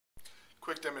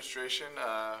quick demonstration.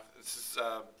 This is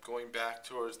going back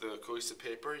towards the cohesive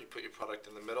paper. You put your product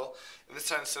in the middle. And this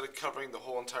time, instead of covering the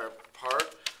whole entire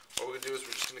part, what we're going to do is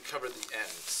we're just going to cover the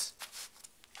ends.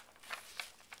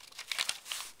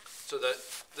 So that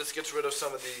this gets rid of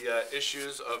some of the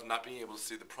issues of not being able to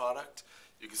see the product.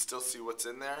 You can still see what's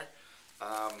in there.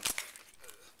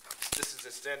 This is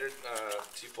a standard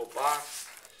T-fold box.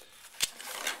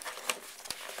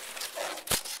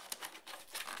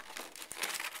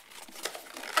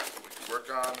 We can work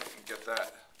on and get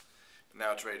that.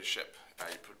 Now it's ready to ship. Now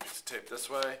you put a piece of tape this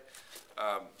way.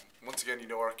 Once again, you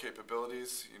know our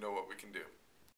capabilities. You know what we can do.